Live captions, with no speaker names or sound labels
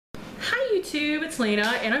YouTube, it's Lena,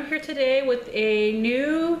 and I'm here today with a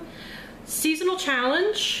new seasonal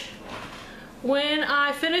challenge. When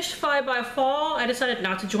I finished 5 by Fall, I decided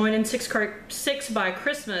not to join in 6 by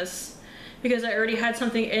Christmas because I already had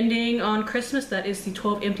something ending on Christmas. That is the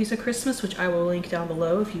 12 Empties of Christmas, which I will link down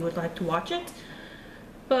below if you would like to watch it.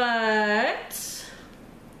 But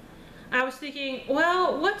I was thinking,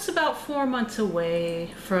 well, what's about 4 months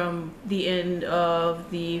away from the end of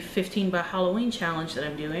the 15 by Halloween challenge that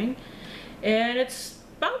I'm doing? And it's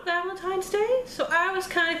about Valentine's Day. So I was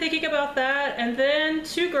kind of thinking about that. And then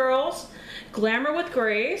 2 girls, Glamour with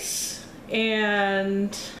Grace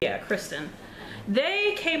and Kristen,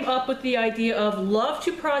 they came up with the idea of Love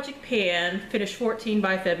to Project Pan, finish 14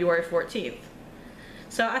 by February 14th.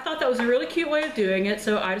 So I thought that was a really cute way of doing it,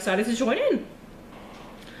 so I decided to join in.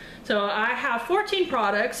 So I have 14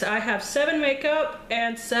 products. I have 7 makeup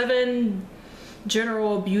and 7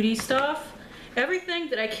 general beauty stuff. Everything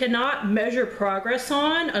that I cannot measure progress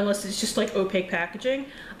on, unless it's just like opaque packaging,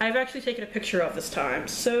 I've actually taken a picture of this time,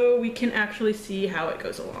 so we can actually see how it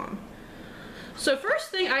goes along. So first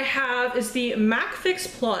thing I have is the MAC Fix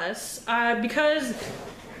Plus. Because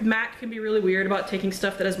MAC can be really weird about taking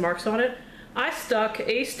stuff that has marks on it, I stuck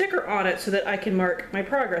a sticker on it so that I can mark my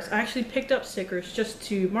progress. I actually picked up stickers just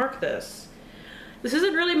to mark this. This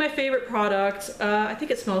isn't really my favorite product. I think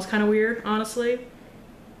it smells kind of weird, honestly.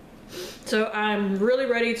 So I'm really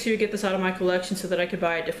ready to get this out of my collection so that I could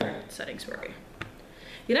buy a different setting spray.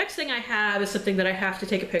 The next thing I have is something that I have to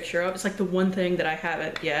take a picture of. It's like the one thing that I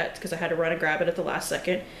haven't yet because I had to run and grab it at the last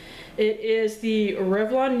second. It is the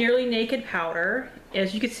Revlon Nearly Naked Powder.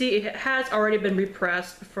 As you can see, it has already been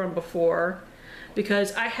repressed from before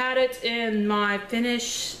because I had it in my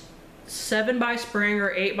finish 7 by Spring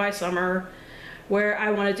or 8 by Summer where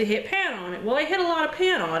I wanted to hit pan on it. Well, I hit a lot of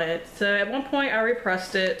pan on it. So at one point I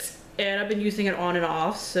repressed it and I've been using it on and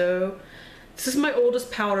off. So this is my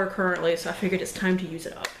oldest powder currently, so I figured it's time to use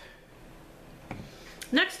it up.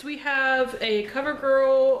 Next we have a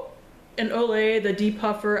CoverGirl and Olay the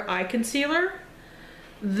Depuffer Eye Concealer.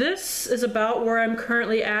 This is about where I'm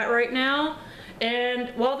currently at right now. And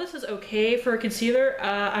while this is okay for a concealer,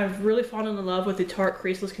 I've really fallen in love with the Tarte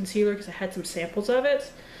Creaseless Concealer because I had some samples of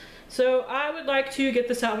it. So I would like to get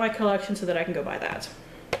this out of my collection so that I can go buy that.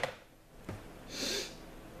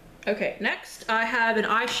 Okay, next I have an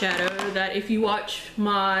eyeshadow that if you watch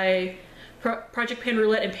my Project Pan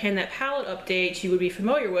Roulette and Pan That Palette updates, you would be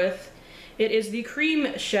familiar with. It is the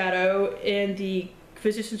cream shadow in the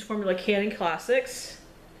Physicians Formula Canon Classics.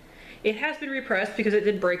 It has been repressed because it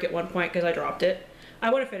did break at one point because I dropped it.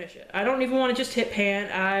 I want to finish it. I don't even want to just hit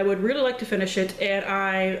pan. I would really like to finish it, and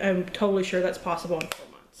I am totally sure that's possible in 4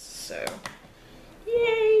 months. So,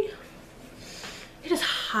 yay! It is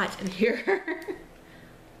hot in here.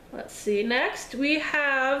 Let's see, next we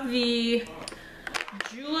have the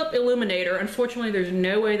Julep Illuminator. Unfortunately, there's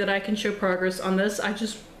no way that I can show progress on this. I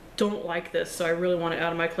just don't like this, so I really want it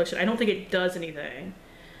out of my collection. I don't think it does anything.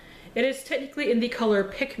 It is technically in the color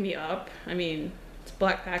Pick Me Up. I mean, it's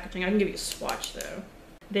black packaging. I can give you a swatch though.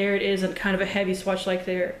 There it is, and kind of a heavy swatch like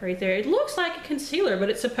there, right there. It looks like a concealer, but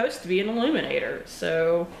it's supposed to be an illuminator,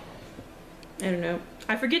 so I don't know.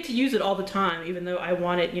 I forget to use it all the time, even though I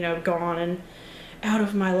want it, you know, gone and out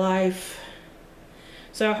of my life.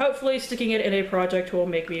 So hopefully sticking it in a project will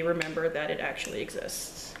make me remember that it actually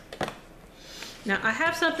exists. Now I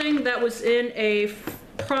have something that was in a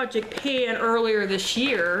Project Pan earlier this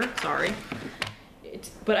year, sorry.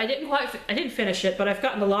 But I didn't finish it, but I've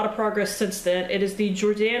gotten a lot of progress since then. It is the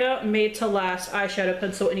Jordana Made to Last eyeshadow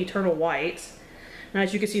pencil in Eternal White. And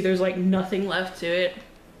as you can see, there's like nothing left to it.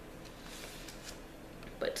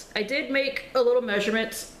 But I did make a little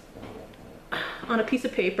measurement on a piece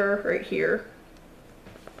of paper right here.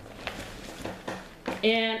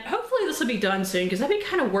 And hopefully this will be done soon because I've been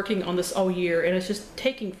kind of working on this all year and it's just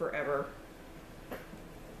taking forever.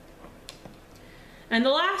 And the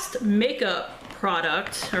last makeup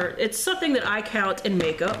product, or it's something that I count in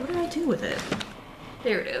makeup. What did I do with it?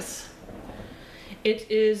 There it is. It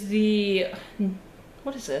is the,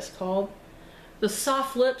 what is this called? The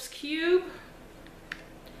Soft Lips Cube.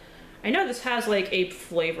 I know this has like a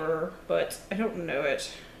flavor, but I don't know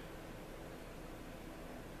it.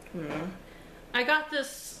 I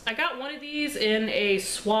got one of these in a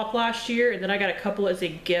swap last year, and then I got a couple as a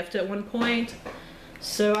gift at one point.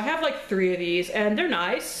 So I have like 3 of these, and they're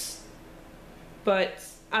nice, but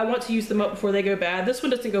I want to use them up before they go bad. This one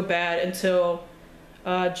doesn't go bad until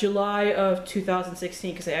July of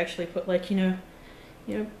 2016, because they actually put like, you know,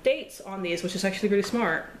 dates on these, which is actually really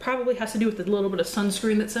smart. Probably has to do with the little bit of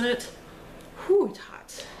sunscreen that's in it. Whew, it's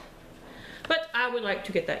hot. But I would like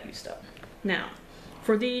to get that used up. Now,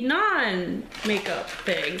 for the non-makeup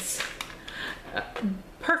things.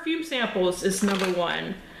 Perfume samples is number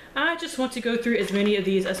one. I just want to go through as many of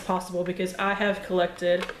these as possible because I have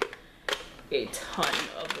collected a ton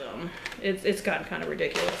of them. It's gotten kind of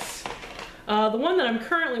ridiculous. The one that I'm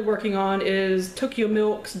currently working on is Tokyo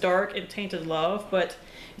Milk's Dark and Tainted Love, but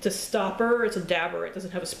it's a stopper, it's a dabber, it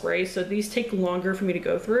doesn't have a spray, so these take longer for me to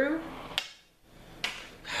go through.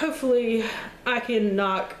 Hopefully I can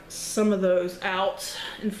knock some of those out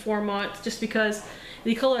in 4 months just because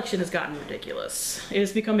the collection has gotten ridiculous. It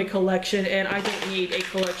has become a collection and I don't need a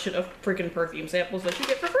collection of freaking perfume samples that you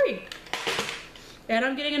get for free. And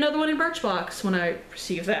I'm getting another one in Birchbox when I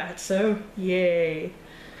receive that, so yay.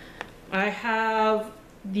 I have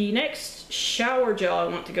the next shower gel I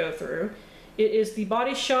want to go through. It is the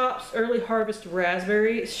Body Shop's Early Harvest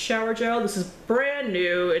Raspberry Shower Gel. This is brand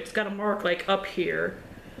new. It's got a mark like up here.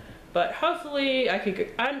 But hopefully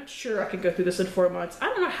I'm sure I could go through this in 4 months. I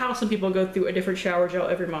don't know how some people go through a different shower gel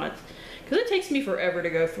every month, because it takes me forever to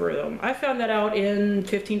go through them. I found that out in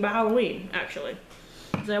 15 by Halloween, actually.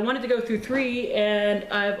 So I wanted to go through 3 and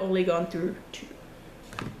I've only gone through 2.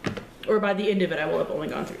 Or by the end of it, I will have only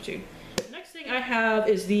gone through 2. The next thing I have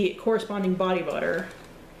is the corresponding body butter.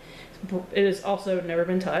 It has also never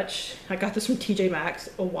been touched. I got this from TJ Maxx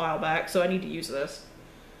a while back, so I need to use this.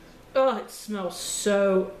 Oh, it smells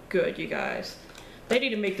so good, you guys. They need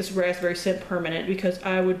to make this raspberry scent permanent because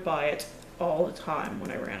I would buy it all the time when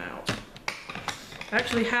I ran out. I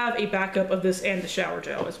actually have a backup of this and the shower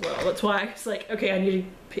gel as well. That's why I was like, okay, I need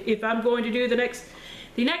to, if I'm going to do the next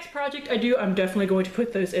project I do, I'm definitely going to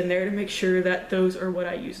put those in there to make sure that those are what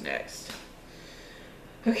I use next.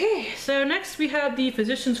 Okay, so next we have the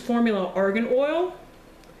Physicians Formula Argan Oil.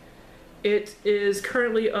 It is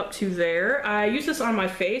currently up to there. I use this on my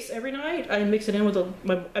face every night. I mix it in with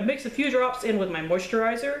I mix a few drops in with my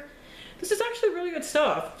moisturizer. This is actually really good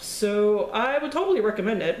stuff, so I would totally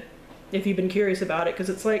recommend it if you've been curious about it, because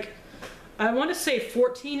it's like, I want to say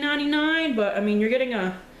 $14.99, but I mean, you're getting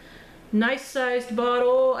a nice sized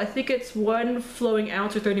bottle. I think it's 1 flowing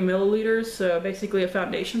ounce or 30 milliliters, so basically a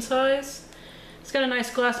foundation size. It's got a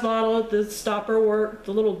nice glass bottle. The stopper works,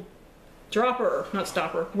 the little dropper, not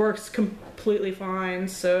stopper, works completely fine.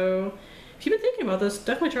 So if you've been thinking about this,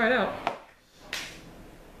 definitely try it out.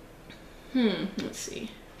 Let's see.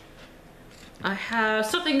 I have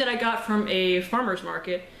something that I got from a farmer's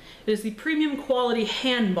market. It is the Premium Quality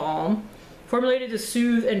Hand Balm, formulated to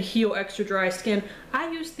soothe and heal extra dry skin.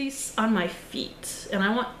 I use these on my feet,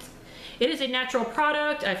 and it is a natural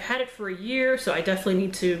product. I've had it for a year, so I definitely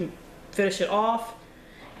need to finish it off.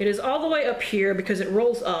 It is all the way up here because it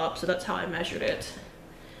rolls up, so that's how I measured it.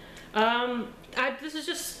 This is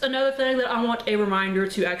just another thing that I want a reminder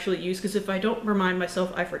to actually use, because if I don't remind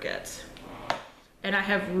myself, I forget. And I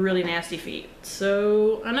have really nasty feet.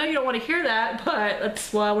 So I know you don't want to hear that, but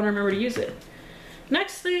that's why I want to remember to use it.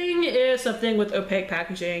 Next thing is something with opaque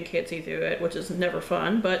packaging, can't see through it, which is never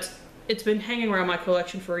fun, but it's been hanging around my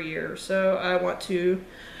collection for a year, so I want to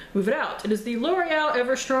move it out. It is the L'Oreal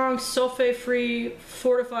Everstrong Sulfate-Free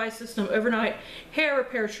Fortify System Overnight Hair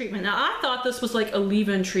Repair Treatment. Now, I thought this was like a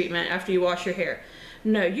leave-in treatment after you wash your hair.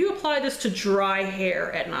 No, you apply this to dry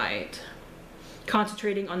hair at night,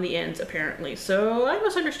 concentrating on the ends, apparently. So I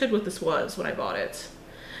misunderstood what this was when I bought it.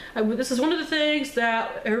 This is one of the things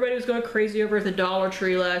that everybody was going crazy over at the Dollar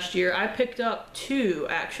Tree last year. I picked up 2,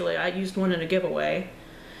 actually. I used one in a giveaway.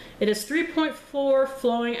 It is 3.4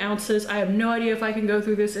 flowing ounces. I have no idea if I can go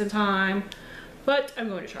through this in time, but I'm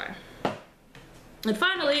going to try. And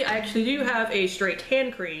finally, I actually do have a straight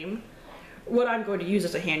hand cream. What I'm going to use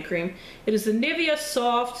as a hand cream. It is the Nivea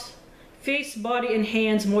Soft Face, Body, and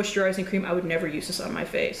Hands Moisturizing Cream. I would never use this on my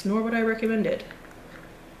face, nor would I recommend it.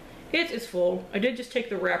 It is full. I did just take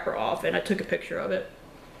the wrapper off and I took a picture of it.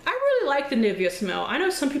 I really like the Nivea smell. I know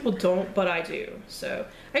some people don't, but I do. So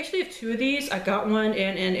I actually have 2 of these. I got one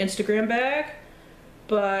in an Instagram bag,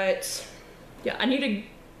 but yeah, I need to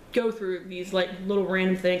go through these like little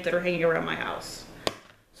random things that are hanging around my house.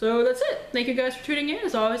 So that's it. Thank you guys for tuning in.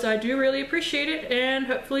 As always, I do really appreciate it, and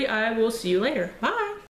hopefully I will see you later. Bye!